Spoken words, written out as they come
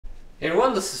Hey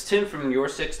everyone, this is Tim from Your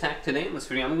Six Tech. Today in this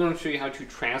video, I'm going to show you how to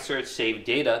transfer saved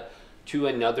data to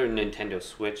another Nintendo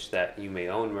Switch that you may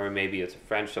own, or maybe it's a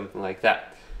friend, something like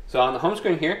that. So on the home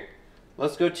screen here,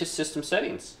 let's go to System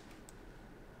Settings,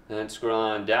 and then scroll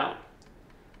on down.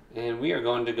 And we are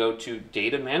going to go to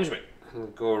Data Management.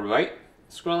 Go right,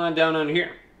 scroll on down under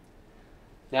here.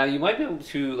 Now you might be able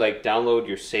to download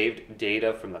your saved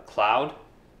data from the cloud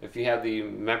if you have the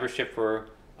membership for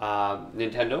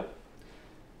Nintendo.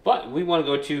 But we want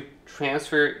to go to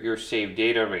transfer your saved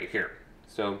data right here.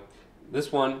 So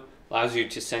this one allows you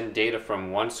to send data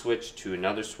from one switch to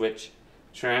another switch,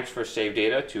 transfer saved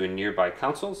data to a nearby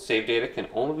console. Saved data can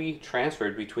only be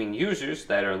transferred between users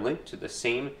that are linked to the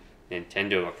same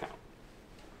Nintendo account.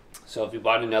 So if you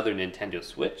bought another Nintendo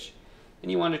Switch and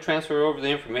you want to transfer over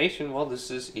the information, well, this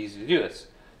is easy to do this.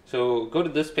 So go to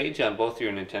this page on both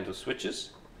your Nintendo Switches.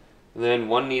 And then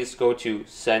one needs to go to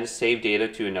send saved data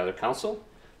to another console,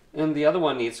 and the other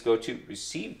one needs to go to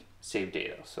receive saved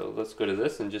data. So let's go to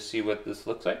this and just see what this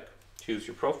looks like. Choose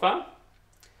your profile.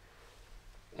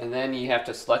 And then you have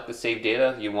to select the saved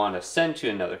data you want to send to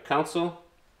another console.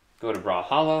 Go to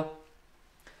Brawlhalla.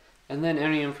 And then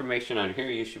any information on here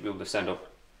you should be able to send over.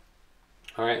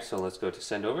 Alright, so let's go to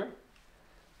send over.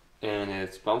 And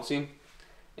it's bouncing.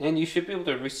 And you should be able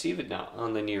to receive it now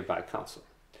on the nearby console.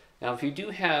 Now if you do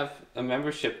have a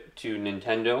membership to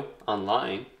Nintendo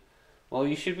Online, well,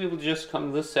 you should be able to just come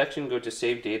to this section, go to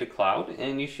Save Data Cloud,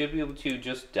 and you should be able to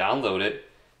just download it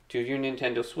to your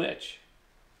Nintendo Switch.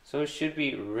 So it should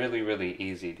be really, really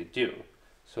easy to do.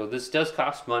 So this does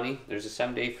cost money. There's a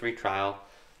 7-day free trial,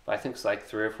 but I think it's like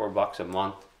 $3 or $4 a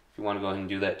month if you want to go ahead and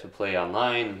do that to play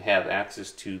online and have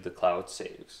access to the cloud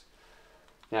saves.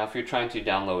 Now, if you're trying to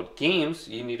download games,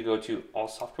 you need to go to All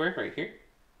Software right here.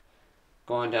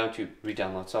 Go on down to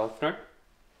Re-download Software,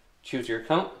 choose your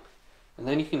account, and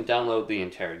then you can download the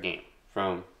entire game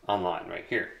from online right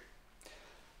here.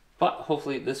 But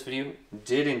hopefully this video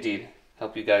did indeed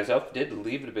help you guys out. If it did,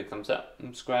 leave it a big thumbs up and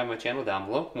subscribe to my channel down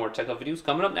below. More technical videos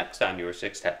coming up next on Your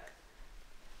Six Tech.